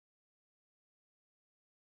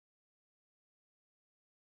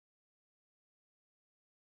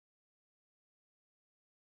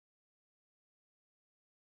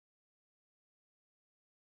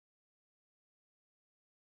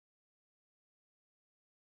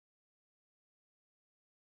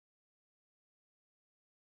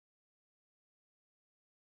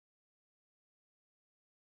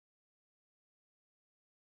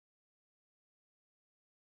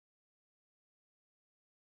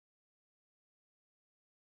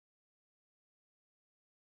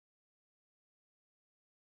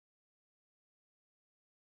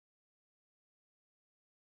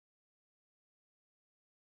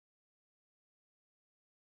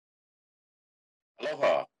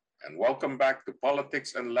Aloha, and welcome back to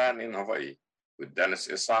Politics and Land in Hawaii with Dennis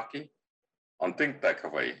Isaki on Think Tech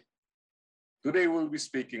Hawaii. Today we'll be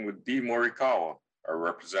speaking with Dee Morikawa, a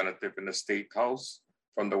representative in the State House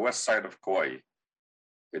from the west side of Kauai.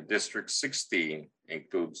 The District 16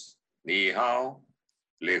 includes Niihau,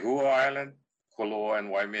 Lehua Island, Koloa, and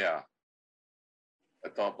Waimea. I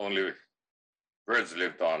thought only birds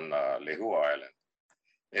lived on Lehua Island.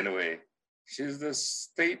 Anyway, she's the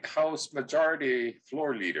State House Majority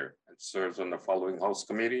Floor Leader and serves on the following House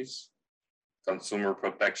committees: Consumer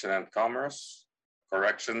Protection and Commerce,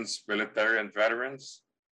 Corrections, Military and Veterans,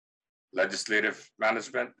 Legislative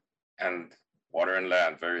Management, and Water and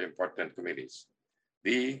Land, very important committees.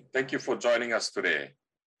 Dee, thank you for joining us today.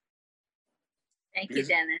 Thank you,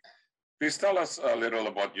 Dennis. Please tell us a little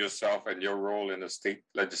about yourself and your role in the state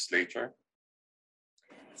legislature.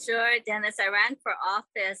 Sure, Dennis. I ran for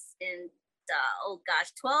office in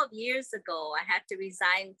 12 years ago. I had to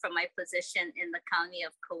resign from my position in the County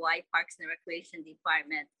of Kauai Parks and Recreation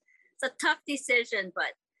Department. It's a tough decision,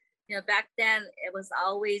 but back then it was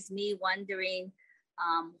always me wondering,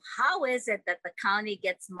 how is it that the county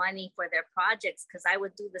gets money for their projects? Because I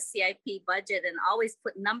would do the CIP budget and always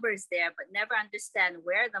put numbers there, but never understand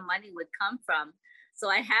where the money would come from. So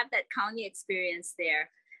I have that county experience there.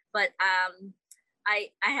 But I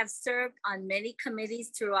have served on many committees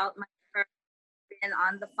throughout my career. Been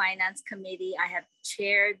on the Finance Committee. I have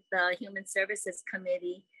chaired the Human Services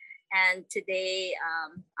Committee. And today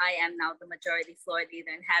I am now the Majority Floor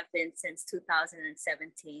Leader and have been since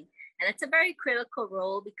 2017. And it's a very critical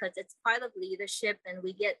role because it's part of leadership, and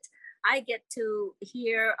I get to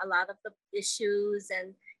hear a lot of the issues,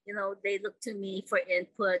 and they look to me for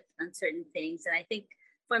input on certain things. And I think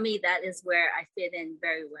for me, that is where I fit in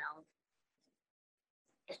very well.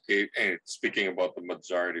 Okay, and speaking about the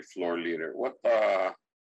Majority Floor Leader, what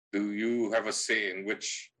do you have a say in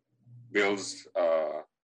which bills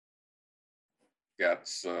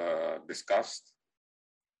gets discussed?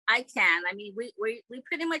 I can. I mean, we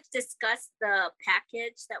pretty much discussed the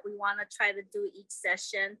package that we want to try to do each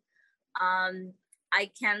session.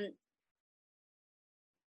 I can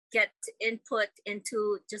get input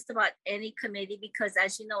into just about any committee because,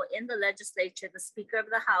 as you know, in the legislature, the Speaker of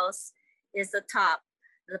the House is the top.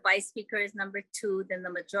 The Vice Speaker is number 2, then the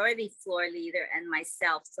Majority Floor Leader and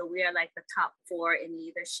myself. So we are like the top 4 in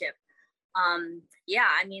leadership. Yeah,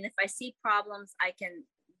 I mean, if I see problems, I can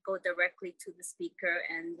go directly to the Speaker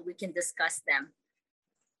and we can discuss them.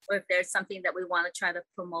 Or if there's something that we want to try to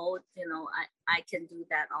promote, I can do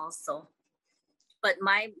that also. But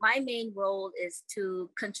my main role is to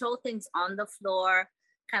control things on the floor,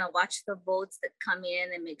 kind of watch the votes that come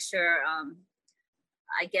in and make sure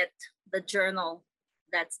I get the journal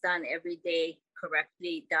that's done every day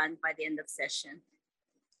correctly done by the end of session.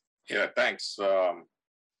 Yeah, thanks.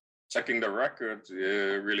 Checking the records,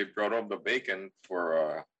 you really brought up the bacon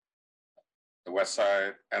for the west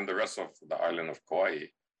side and the rest of the island of Kauai.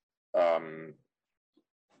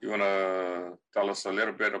 You want to tell us a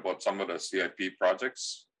little bit about some of the CIP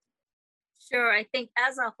projects? Sure. I think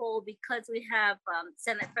as a whole, because we have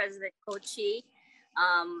Senate President Kochi,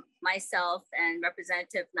 myself, and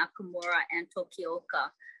Representative Nakamura and Tokioka.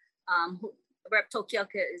 Rep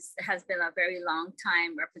Tokioka has been a very long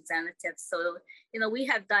time representative. So, we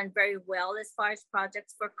have done very well as far as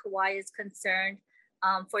projects for Kauai is concerned.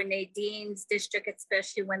 For Nadine's district,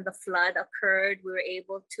 especially when the flood occurred, we were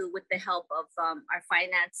able to, with the help of our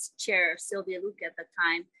finance chair, Sylvia Luke at the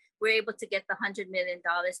time, we were able to get the $100 million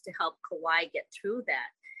to help Kauai get through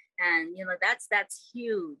that. And, that's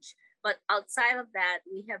huge. But outside of that,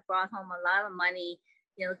 we have brought home a lot of money.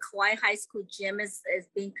 Kauai High School gym is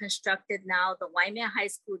being constructed now. The Waimea High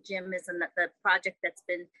School gym is the project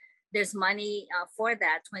there's money for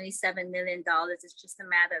that, $27 million. It's just a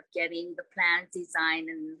matter of getting the plans, design,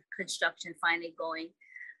 and construction finally going.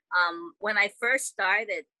 When I first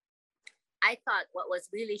started, I thought what was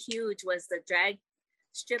really huge was the drag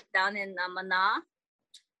strip down in Mana.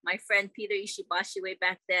 My friend Peter Ishibashi way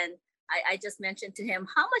back then, I just mentioned to him,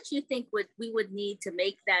 how much you think we would need to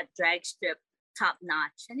make that drag strip top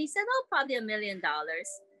notch? And he said, oh, probably $1 million.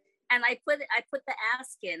 And I put the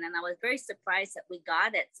ask in, and I was very surprised that we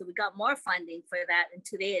got it. So we got more funding for that. And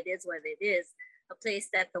today it is what it is, a place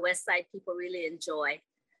that the West Side people really enjoy.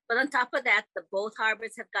 But on top of that, the both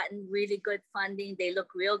harbors have gotten really good funding. They look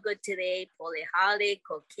real good today. Polehale,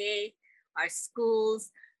 Kokei, our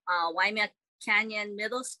schools, Waimea Canyon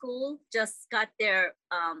Middle School just got their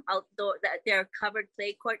their covered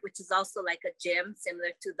play court, which is also like a gym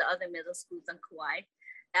similar to the other middle schools in Kauai.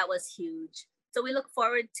 That was huge. So we look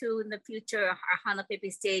forward to in the future our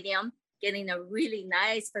Hanapepe Stadium getting a really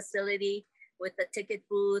nice facility with the ticket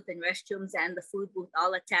booth and restrooms and the food booth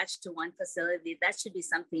all attached to one facility. That should be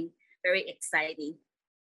something very exciting.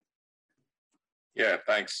 Yeah,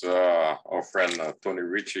 thanks. Our friend Tony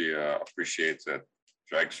Ricci appreciates that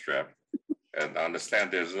drag strap. And I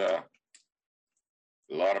understand there's a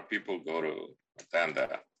lot of people go to attend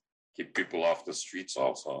that, keep people off the streets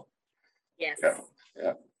also. Yes. Yeah,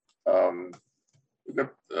 yeah. We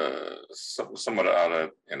got some of the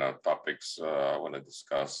other, topics I want to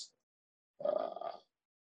discuss.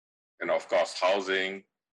 Of course, housing,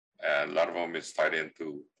 and a lot of them is tied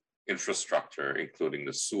into infrastructure, including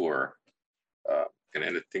the sewer.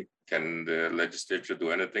 Can the legislature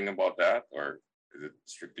do anything about that, or is it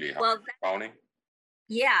strictly county?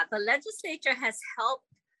 Yeah, the legislature has helped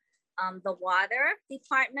the water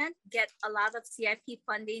department get a lot of CIP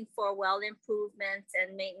funding for well improvements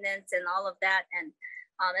and maintenance and all of that. And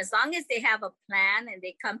as long as they have a plan and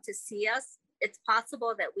they come to see us, it's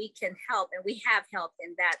possible that we can help, and we have helped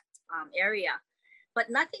in that area. But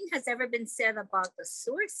nothing has ever been said about the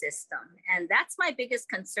sewer system. And that's my biggest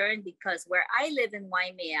concern, because where I live in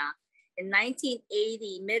Waimea, in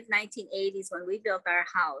 1980, mid 1980s, when we built our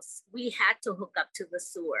house, we had to hook up to the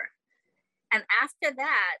sewer. And after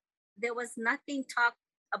that, there was nothing talked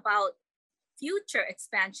about future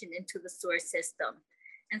expansion into the sewer system.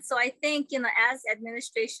 And so I think, as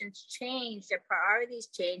administrations change, their priorities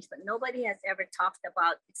change, but nobody has ever talked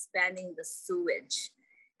about expanding the sewage.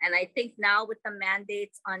 And I think now with the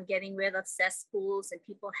mandates on getting rid of cesspools and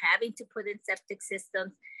people having to put in septic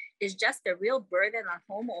systems is just a real burden on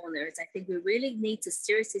homeowners. I think we really need to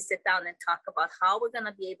seriously sit down and talk about how we're going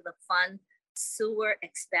to be able to fund sewer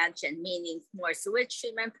expansion, meaning more sewage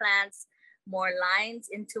treatment plants, more lines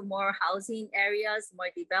into more housing areas, more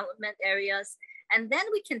development areas. And then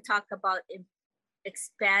we can talk about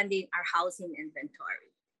expanding our housing inventory.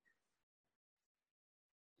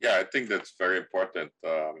 Yeah, I think that's very important.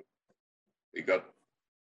 We got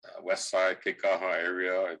West Side, Kekaha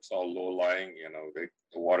area. It's all low lying.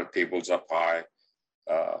 The water table's up high.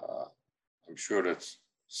 I'm sure that's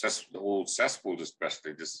the whole cesspool,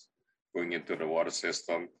 especially just going into the water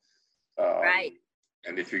system. Right.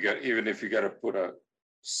 And even if you got to put a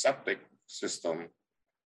septic system,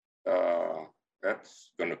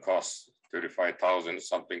 that's going to cost $35,000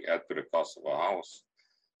 something, add to the cost of a house.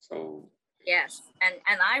 So. Yes,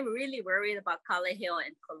 and I'm really worried about Kalaheo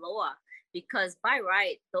and Koloa, because by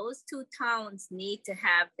right, those two towns need to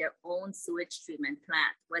have their own sewage treatment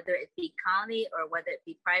plant, whether it be county or whether it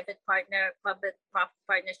be public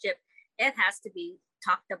partnership. It has to be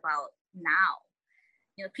talked about now.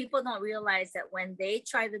 People don't realize that when they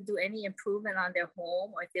try to do any improvement on their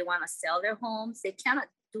home, or if they want to sell their homes, they cannot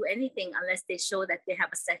do anything unless they show that they have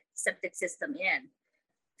a septic system in.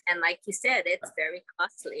 And like you said, it's very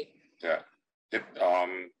costly. Yeah,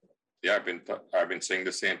 I've been saying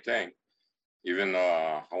the same thing. Even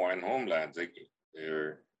Hawaiian homelands,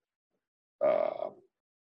 they're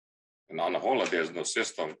and on the whole, there's no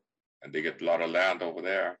system, and they get a lot of land over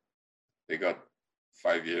there. They got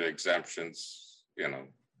 5-year exemptions.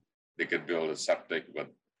 They could build a septic, but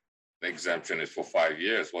the exemption is for 5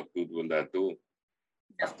 years. What good will that do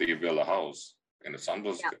after you build a house?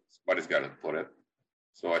 Somebody's got to put it.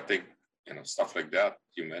 So I think, stuff like that,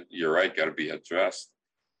 you're right, got to be addressed.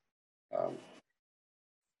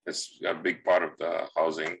 It's a big part of the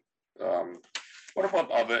housing. What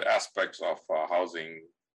about other aspects of housing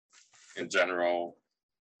in general?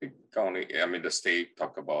 The county, the state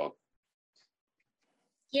talk about.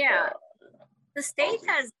 Yeah, the state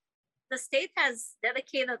has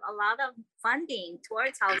dedicated a lot of funding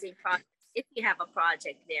towards housing projects if you have a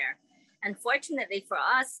project there. Unfortunately for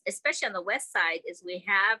us, especially on the west side, is we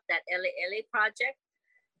have that LA project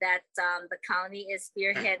that the county is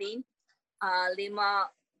spearheading, Lima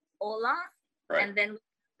Ola, right. And then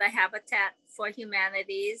the Habitat for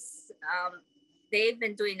Humanities. They've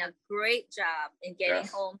been doing a great job in getting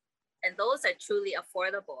homes, and those are truly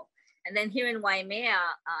affordable. And then here in Waimea,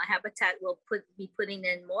 Habitat will be putting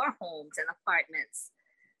in more homes and apartments.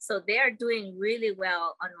 So they're doing really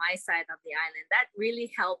well on my side of the island. That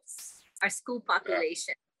really helps our school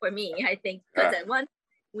population for me, I think, because at once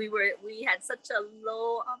we had such a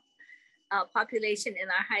low population in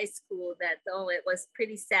our high school that it was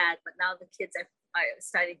pretty sad. But now the kids are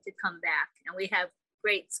starting to come back, and we have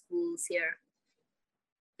great schools here.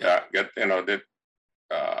 Yeah,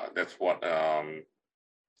 that's what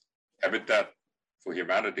Habitat for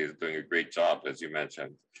Humanity is doing a great job, as you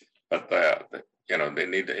mentioned. But they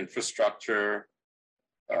need the infrastructure.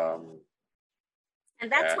 And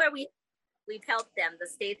that's where we've helped them. The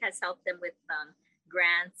state has helped them with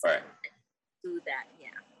grants. Right. To do that,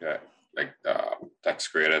 Yeah, like tax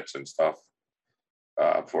credits and stuff.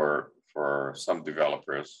 for some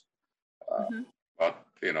developers. But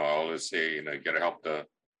I always say you got to help the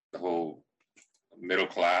whole middle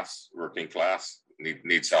class, working class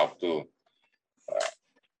needs help too.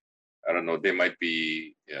 I don't know. They might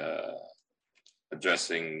be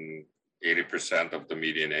addressing 80% of the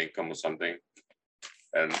median income or something,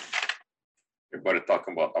 and everybody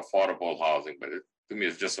talking about affordable housing, but to me,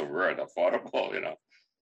 it's just a word, affordable.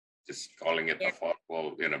 Just calling it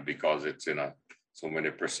affordable, because it's so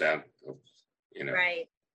many percent of right.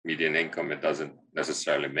 median income. It doesn't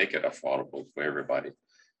necessarily make it affordable for everybody.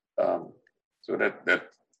 So that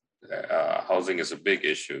housing is a big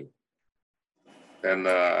issue. Then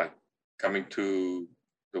coming to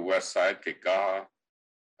the west side, Kekaha,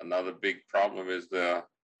 another big problem is the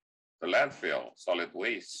landfill, solid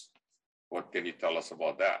waste. What can you tell us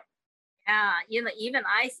about that? Yeah, even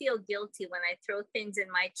I feel guilty when I throw things in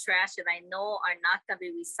my trash that I know are not going to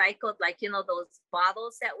be recycled. Like, those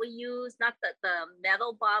bottles that we use, not the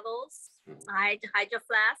metal bottles, hydro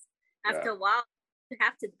flask. After a while, you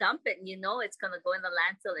have to dump it and it's going to go in the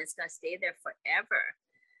landfill and it's going to stay there forever.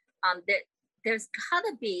 There's got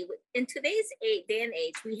to be, in today's day and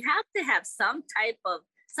age, we have to have some type of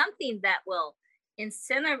something that will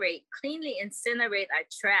cleanly incinerate our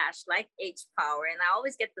trash like H-Power. And I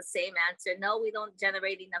always get the same answer. No, we don't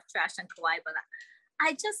generate enough trash on Kauai, but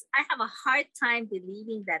I have a hard time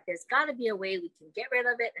believing that there's got to be a way we can get rid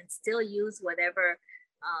of it and still use whatever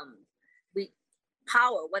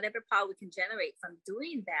whatever power we can generate from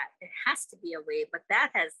doing that. There has to be a way, but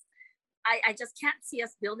I just can't see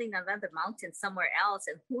us building another mountain somewhere else.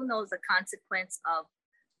 And who knows the consequence of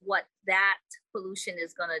what that pollution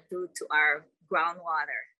is going to do to our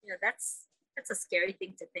groundwater. That's a scary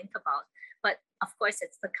thing to think about. But of course,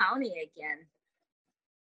 it's the county again.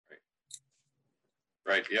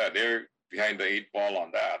 Right. Yeah, they're behind the 8 ball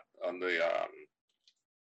on that, on the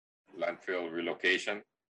landfill relocation.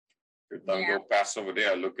 If you go past over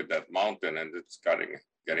there, look at that mountain, and it's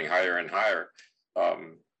getting higher and higher. I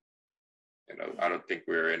don't think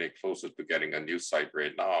we're any closer to getting a new site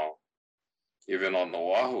right now. Even on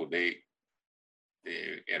Oahu, they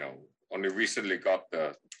only recently got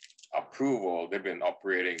the approval. They've been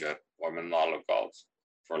operating the Waimanalo Gulch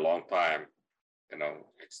for a long time,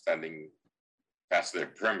 extending past their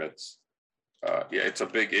permits. It's a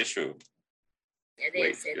big issue. It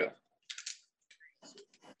is.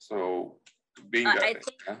 So I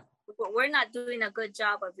think we're not doing a good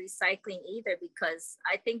job of recycling either, because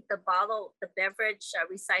I think the beverage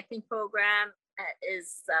recycling program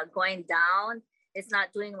is going down. It's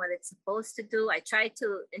not doing what it's supposed to do. I tried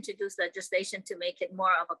to introduce legislation to make it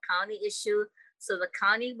more of a county issue, so the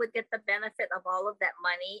county would get the benefit of all of that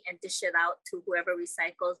money and dish it out to whoever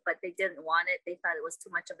recycles, but they didn't want it. They thought it was too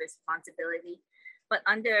much of a responsibility. But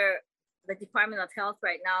under the Department of Health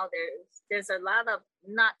right now, there's a lot of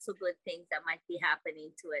not so good things that might be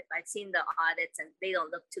happening to it. I've seen the audits and they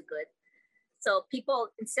don't look too good. So people,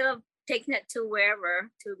 instead of taking it to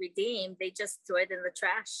wherever to redeem, they just throw it in the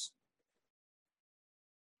trash.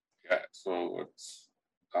 Yeah, so it's,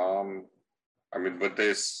 but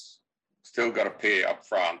there's still got to pay up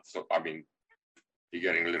front. So, you're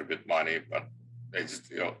getting a little bit money, but it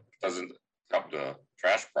just, doesn't help the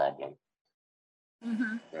trash problem.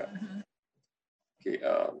 Mm-hmm. Yeah. Mm-hmm. Okay.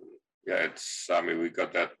 We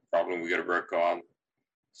got that problem we got to work on.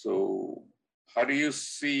 So how do you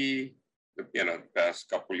see the past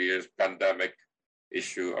couple of years pandemic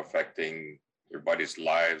issue affecting everybody's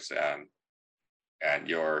lives and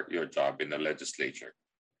your job in the legislature?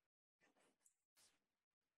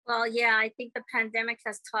 Well, yeah, I think the pandemic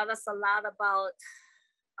has taught us a lot about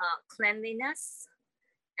cleanliness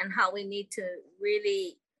and how we need to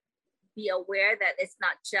really be aware that it's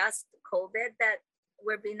not just COVID that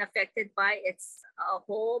we're being affected by. It's a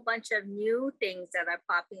whole bunch of new things that are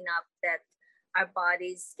popping up that our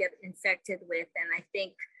bodies get infected with. And I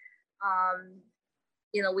think,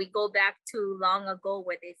 we go back to long ago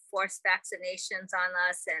where they forced vaccinations on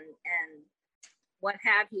us and what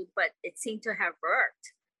have you, but it seemed to have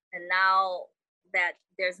worked. And now that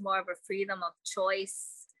there's more of a freedom of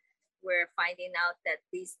choice, we're finding out that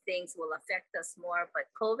these things will affect us more. But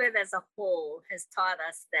COVID as a whole has taught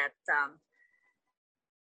us that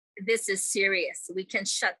this is serious. We can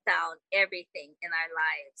shut down everything in our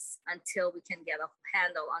lives until we can get a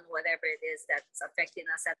handle on whatever it is that's affecting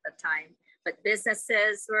us at the time. But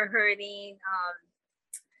businesses were hurting.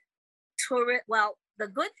 Well, the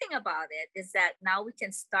good thing about it is that now we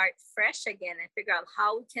can start fresh again and figure out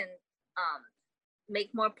how we can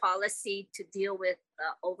make more policy to deal with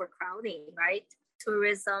overcrowding, right?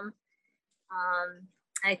 Tourism.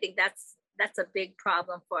 I think that's that's a big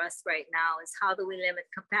problem for us right now, is how do we limit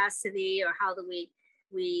capacity, or how do we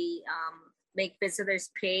make visitors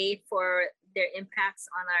pay for their impacts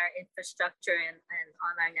on our infrastructure and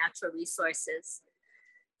on our natural resources.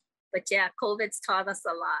 But yeah, COVID's taught us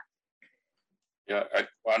a lot. Yeah,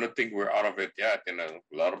 I don't think we're out of it yet. You know,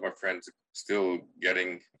 a lot of my friends still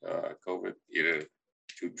getting COVID, either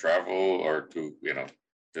to travel or to, you know,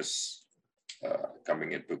 just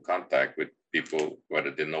coming into contact with people,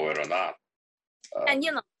 whether they know it or not. And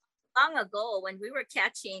you know, long ago when we were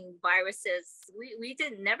catching viruses, we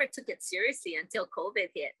never took it seriously until COVID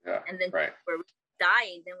hit. Yeah, and then right. we were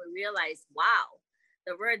dying. Then we realized, wow,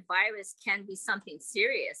 the word virus can be something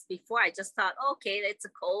serious. Before I just thought, okay, it's a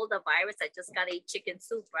cold, a virus. I just gotta eat chicken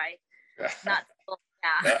soup, right? Yeah. Not,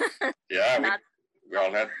 yeah. Yeah, Not, we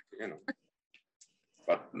all had, you know,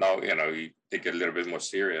 but now, you know, you take it a little bit more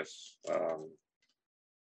serious.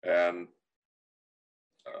 And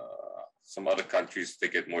some other countries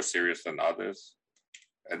take it more serious than others.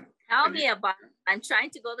 And tell me about it. I'm trying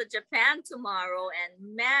to go to Japan tomorrow,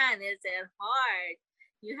 and man, is it hard.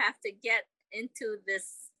 You have to get into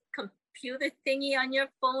this computer thingy on your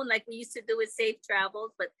phone like we used to do with Safe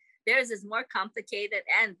Travels, but theirs is more complicated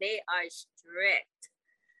and they are strict.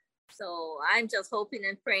 So I'm just hoping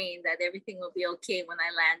and praying that everything will be okay when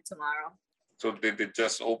I land tomorrow. So did they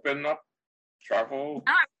just open up travel?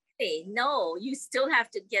 Not really. No, you still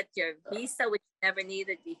have to get your visa, which you never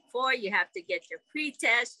needed before. You have to get your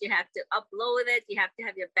pre-test. You have to upload it. You have to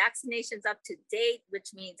have your vaccinations up to date,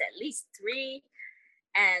 which means at least 3.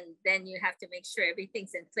 And then you have to make sure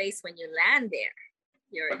everything's in place when you land there.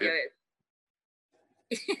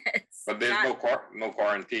 But there's no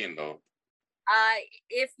quarantine though.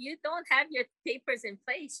 If you don't have your papers in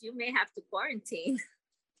place, you may have to quarantine.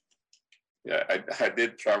 Yeah, I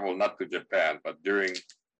did travel, not to Japan, but during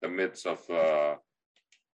the midst of the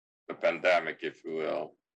pandemic, if you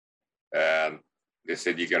will. And they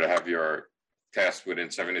said you gotta have your test within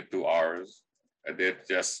 72 hours. I did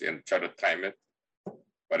just and try to time it.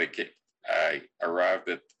 But I arrived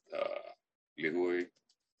at Lihue.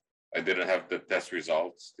 I didn't have the test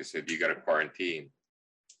results. They said you got to quarantine.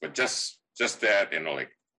 But just that, you know, like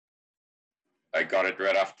I got it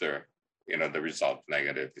right after, you know, the result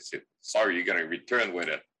negative. They said, sorry, you're gonna return with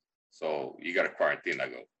it. So you got to quarantine. I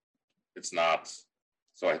go, it's not.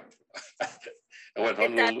 So I went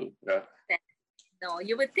Honolulu. Yeah. No,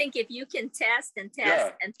 you would think if you can test and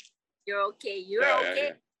you're okay. You're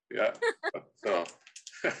okay. Yeah.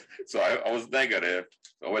 So I was negative.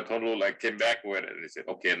 So I went Honolulu, I came back with it, and they said,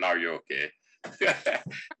 okay, now you're okay.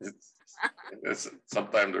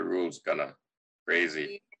 Sometimes the rules kind of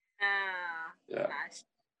crazy. Yeah. Gosh.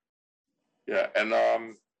 Yeah. And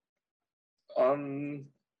on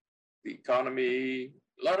the economy,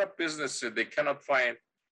 a lot of businesses, they cannot find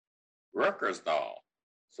workers now.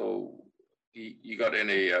 So you got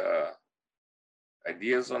any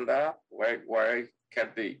ideas on that? Why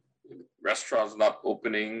can't restaurants not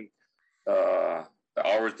opening the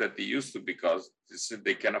hours that they used to, because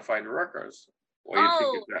they cannot find workers? What do you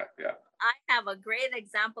think of that? Yeah. I have a great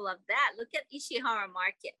example of that. Look at Ishihara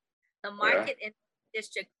Market, the market in the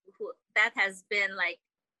district that has been like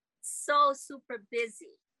so super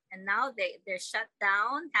busy, and now they're shut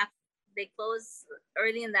down. They close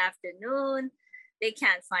early in the afternoon. They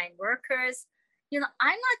can't find workers. You know, I'm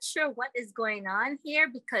not sure what is going on here,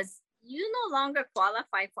 because you no longer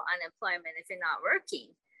qualify for unemployment if you're not working.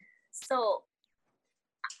 So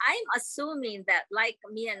I'm assuming that, like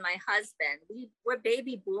me and my husband, we're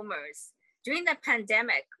baby boomers. During the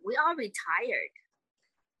pandemic, we all retired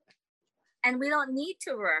and we don't need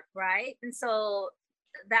to work, right? And so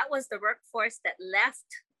that was the workforce that left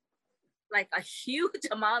like a huge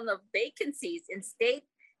amount of vacancies in state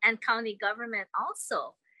and county government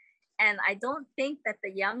also. And I don't think that the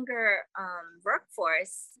younger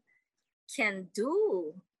workforce can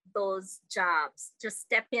do those jobs, just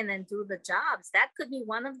step in and do the jobs. That could be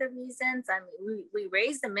one of the reasons. I mean, we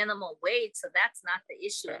raised the minimum wage, so that's not the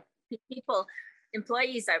issue.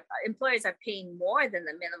 Employers are paying more than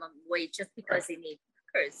the minimum wage just because they need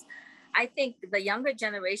workers. I think the younger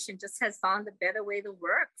generation just has found a better way to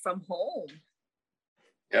work from home.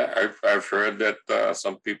 Yeah, I've heard that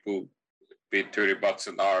some people pay $30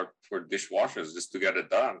 an hour for dishwashers just to get it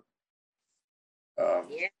done.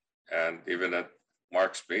 And even at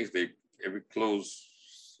Mark's Place, every close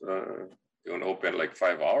don't open like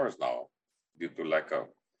 5 hours now due to lack of.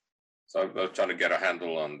 So I'm trying to get a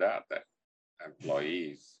handle on that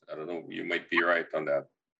employees. I don't know. You might be right on that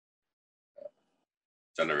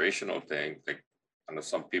generational thing. Like, I know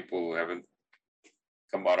some people haven't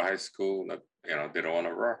come out of high school. That, you know, they don't want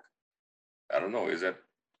to work. I don't know. Is that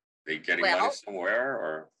They getting money Well, somewhere,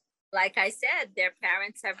 or like I said, their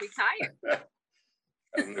parents have retired.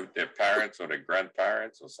 I don't know if their parents or their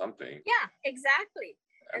grandparents or something. Yeah, exactly.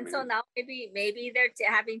 I And mean, so now maybe they're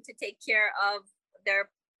having to take care of their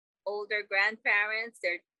older grandparents,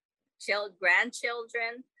 their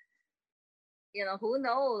grandchildren. You know, who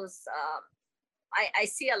knows? I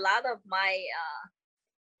see a lot of my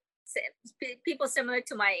people similar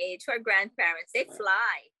to my age who are grandparents. They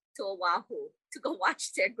fly to Oahu to go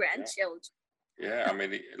watch their grandchildren. yeah, I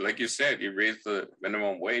mean, like you said, you raise the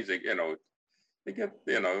minimum wage. They, they get,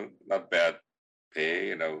 not bad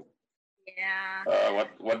pay. Yeah.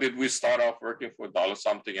 What did we start off working for? $1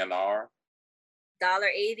 something an hour.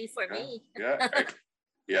 $1.80 for Yeah, me.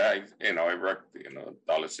 yeah. I worked,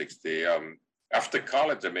 $1.60. After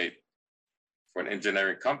college, I made for an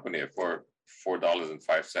engineering company for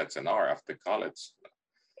 $4.05 an hour after college.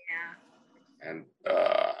 Yeah. And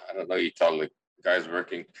I don't know, you tell the guys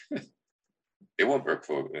working, they won't work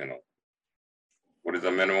for, what is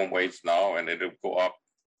the minimum wage now? And it'll go up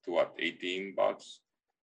to what, $18?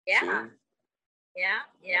 Yeah. Soon?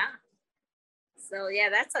 Yeah. So yeah,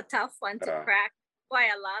 that's a tough one to crack. Why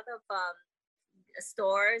a lot of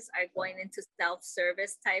stores are going into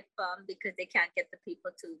self-service type because they can't get the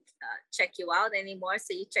people to check you out anymore.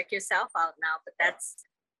 So you check yourself out now, but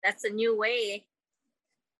that's a new way.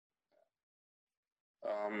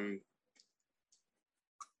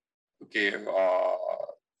 Okay.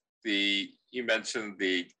 You mentioned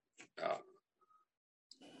the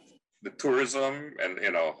tourism and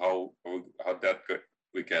how that could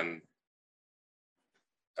we can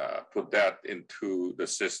put that into the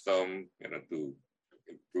system, to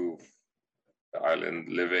improve the island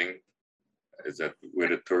living. Is that with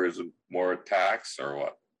the tourism more tax or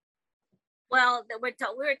what? Well, we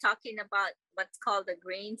were talking about what's called a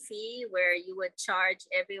green fee, where you would charge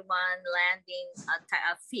everyone landing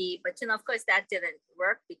a fee. But of course, that didn't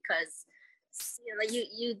work because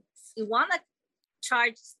you want to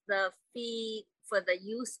charge the fee for the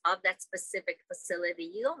use of that specific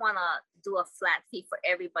facility. You don't want to do a flat fee for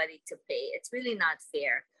everybody to pay. It's really not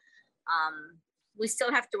fair. We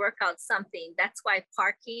still have to work out something. That's why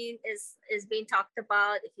parking is being talked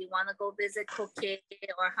about. If you want to go visit Koke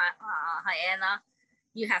or Haena,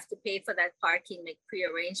 you have to pay for that parking, make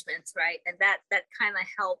pre-arrangements, right? And that kind of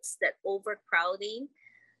helps that overcrowding.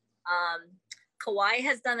 Kauai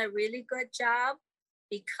has done a really good job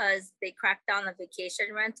because they cracked down on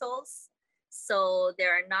vacation rentals. So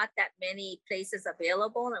there are not that many places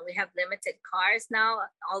available, and we have limited cars now,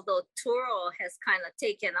 although Turo has kind of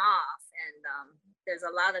taken off, and there's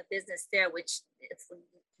a lot of business there, which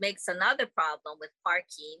makes another problem with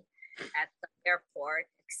parking at the airport,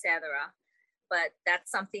 etc. But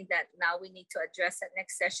that's something that now we need to address at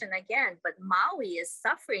next session again. But Maui is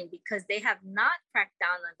suffering because they have not cracked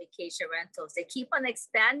down on vacation rentals. They keep on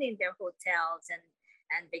expanding their hotels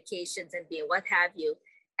and vacations and what have you.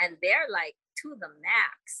 And they're like to the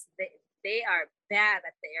max. They are bad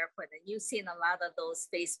at the airport. And you've seen a lot of those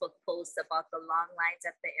Facebook posts about the long lines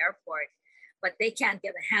at the airport, but they can't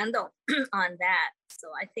get a handle on that. So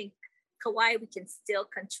I think Kauai, we can still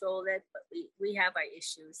control it, but we have our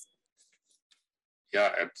issues.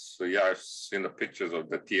 Yeah, I've seen the pictures of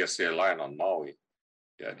the TSA line on Maui.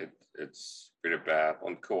 Yeah, it's pretty bad.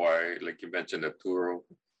 On Kauai, like you mentioned, the Turo,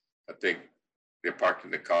 I think they're parking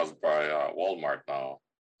the cars by Walmart now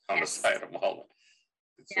on the side of Walmart.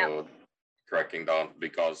 So cracking down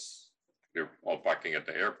because they're all parking at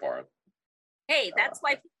the airport. Hey, that's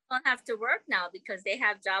why people don't have to work now, because they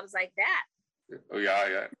have jobs like that. Oh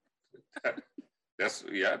yeah.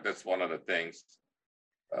 That's one of the things.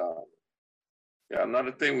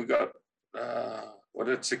 Another thing, we got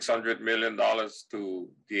 $600 million to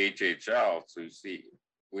DHHL. So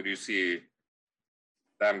where do you see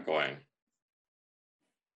them going?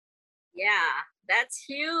 Yeah, that's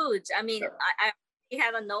huge. I mean, I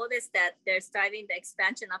had a notice that they're starting the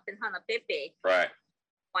expansion up in Hanapepe. Right.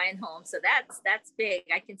 Wine home. So that's big.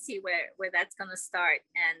 I can see where that's going to start.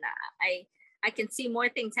 And I can see more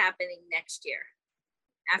things happening next year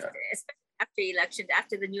especially after election,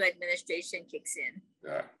 after the new administration kicks in.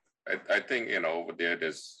 Yeah. I think, over there,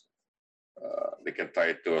 they can tie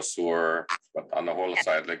it to a sewer, but on the whole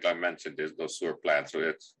side, like I mentioned, there's no sewer plant. So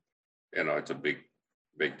it's, it's a big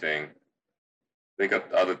thing. They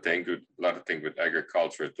got other things, a lot of things with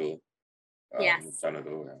agriculture too. Yes. Trying to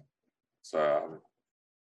do, So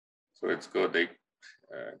it's good.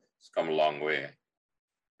 It's come a long way.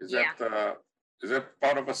 Is that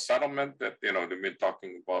part of a settlement that they've been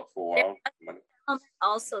talking about for a while?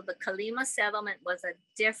 Also, the Kalima settlement was a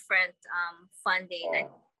different funding.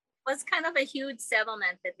 was kind of a huge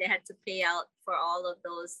settlement that they had to pay out for all of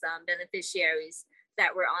those beneficiaries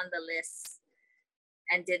that were on the list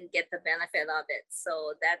and didn't get the benefit of it.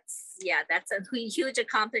 So that's a huge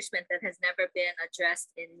accomplishment that has never been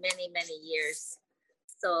addressed in many, many years.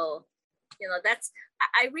 So,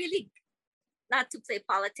 I really, not to play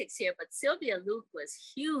politics here, but Sylvia Luke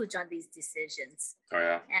was huge on these decisions. Oh,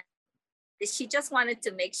 yeah. And she just wanted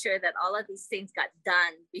to make sure that all of these things got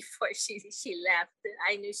done before she left.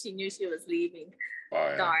 I knew she was leaving. Oh,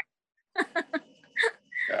 yeah. Darn.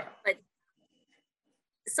 Yeah. But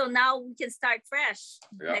so now we can start fresh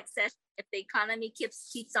next session if the economy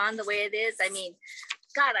keeps on the way it is. I mean,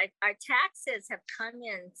 God, our taxes have come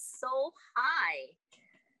in so high.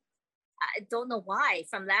 I don't know why.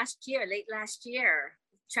 From late last year,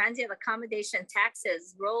 transient accommodation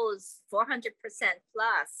taxes rose 400%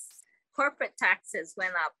 plus. Corporate taxes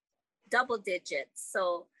went up double digits.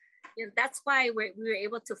 So that's why we were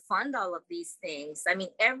able to fund all of these things. I mean,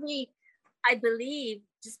 I believe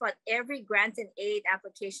just about every grant and aid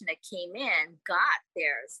application that came in got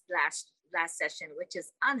theirs last session, which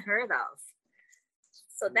is unheard of.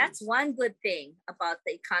 So that's one good thing about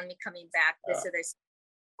the economy coming back, visitors,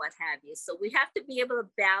 what have you. So we have to be able to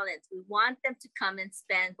balance. We want them to come and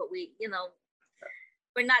spend, but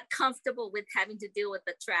we're not comfortable with having to deal with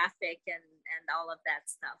the traffic and all of that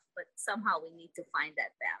stuff. But somehow we need to find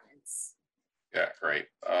that balance. Yeah, great.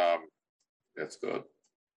 That's good.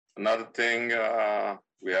 Another thing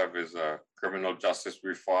we have is criminal justice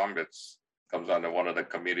reform. It comes under one of the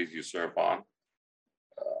committees you serve on.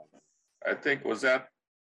 I think, was that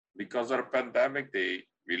because of the pandemic, they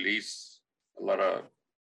released a lot of...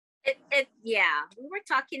 Yeah, we were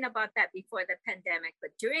talking about that before the pandemic,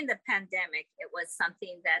 but during the pandemic, it was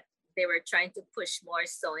something that they were trying to push more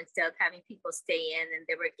so instead of having people stay in and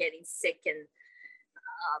they were getting sick. And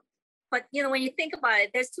but when you think about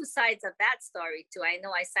it, there's two sides of that story too. I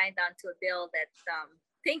know I signed on to a bill that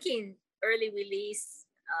thinking early release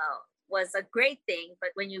was a great thing,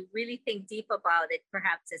 but when you really think deep about it,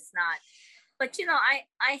 perhaps it's not. But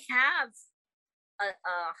I have a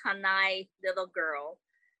Hanai little girl.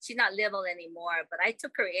 She's not little anymore, but I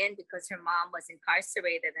took her in because her mom was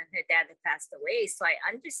incarcerated and her dad had passed away. So I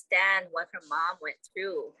understand what her mom went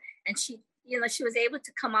through. And she was able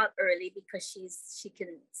to come out early because she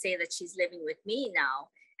can say that she's living with me now.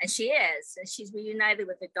 And she is, and she's reunited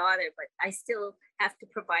with her daughter, but I still have to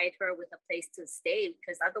provide her with a place to stay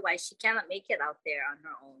because otherwise she cannot make it out there on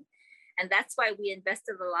her own. And that's why we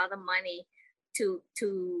invested a lot of money to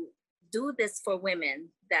do this for women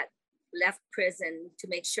that left prison, to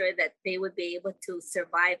make sure that they would be able to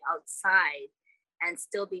survive outside and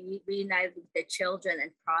still be reunited with their children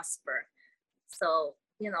and prosper. So,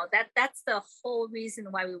 that's the whole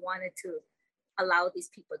reason why we wanted to allow these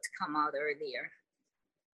people to come out earlier.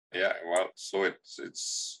 Yeah, well, so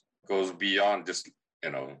it's goes beyond just,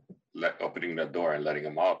 opening the door and letting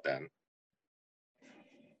them out then.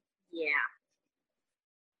 Yeah.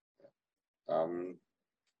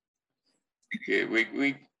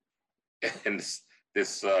 We in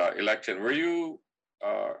this election, were you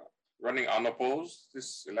running unopposed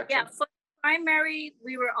this election? Yeah, for primary,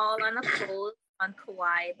 we were all unopposed on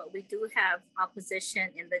Kauai, but we do have opposition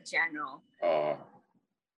in the general. Yeah,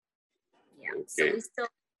 okay. So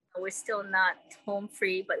we're still not home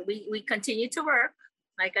free, but we continue to work.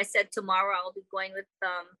 Like I said, tomorrow I'll be going with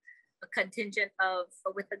a contingent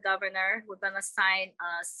with the governor. We're going to sign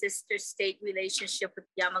a sister state relationship with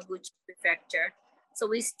Yamaguchi Prefecture. So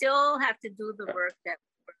we still have to do the work that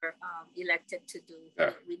we're elected to do.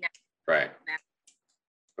 Yeah. Right.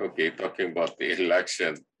 Okay, talking about the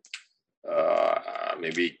election,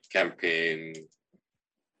 maybe campaign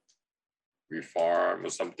reform or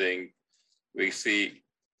something. We see,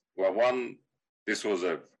 this was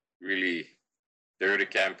a really dirty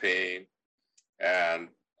campaign and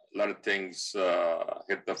a lot of things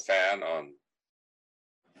hit the fan on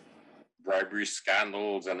bribery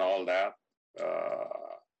scandals and all that.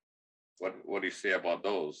 What do you say about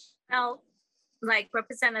those? Well, like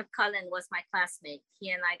Representative Cullen was my classmate.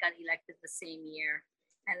 He and I got elected the same year.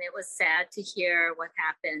 And it was sad to hear what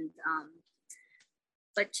happened.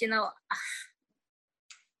 But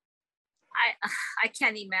I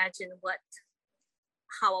can't imagine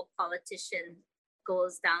how a politician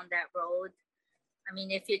goes down that road. I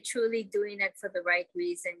mean, if you're truly doing it for the right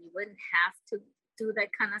reason, you wouldn't have to do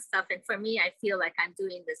that kind of stuff. And for me, I feel like I'm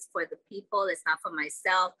doing this for the people. It's not for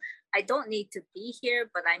myself. I don't need to be here,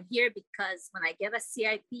 but I'm here because when I get a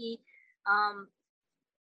CIP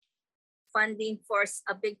funding for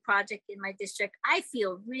a big project in my district, I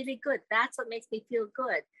feel really good. That's what makes me feel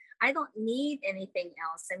good. I don't need anything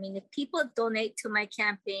else. I mean, if people donate to my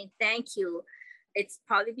campaign, thank you. It's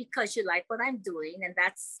probably because you like what I'm doing, and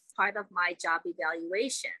that's part of my job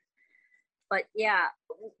evaluation. But yeah,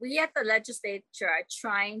 we at the legislature are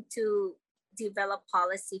trying to develop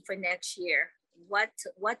policy for next year. What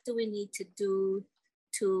do we need to do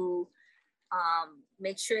to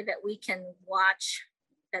make sure that we can watch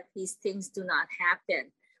that these things do not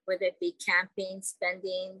happen, whether it be campaign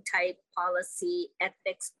spending type policy,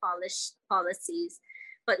 ethics policies.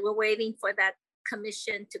 But we're waiting for that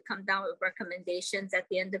commission to come down with recommendations at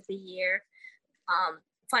the end of the year.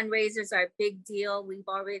 Fundraisers are a big deal. We've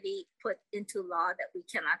already put into law that we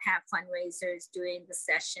cannot have fundraisers during the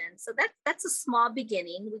session. So that's a small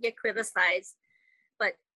beginning. We get criticized,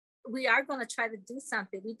 but we are going to try to do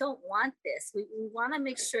something. We don't want this. We want to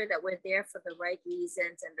make sure that we're there for the right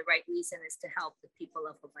reasons, and the right reason is to help the people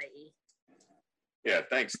of Hawaii. Yeah,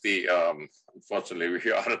 thanks, Dee. Unfortunately,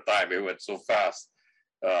 we're out of time. It went so fast.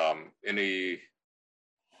 Any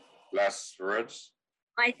last words?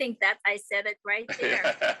 I think that I said it right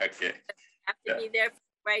there. Okay. You have to be there for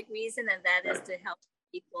the right reason, and that is to help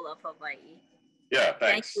the people of Hawaii. Yeah,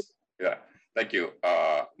 thanks. Yeah, thank you.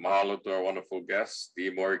 Mahalo to our wonderful guest,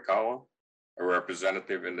 Dee Morikawa, a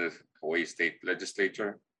representative in the Hawaii State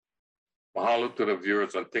Legislature. Mahalo to the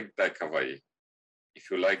viewers on Think Tech Hawaii.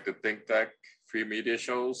 If you like the Think Tech free media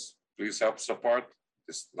shows, please help support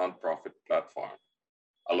this nonprofit platform.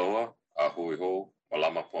 Aloha, ahui ho,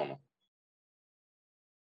 malama pono.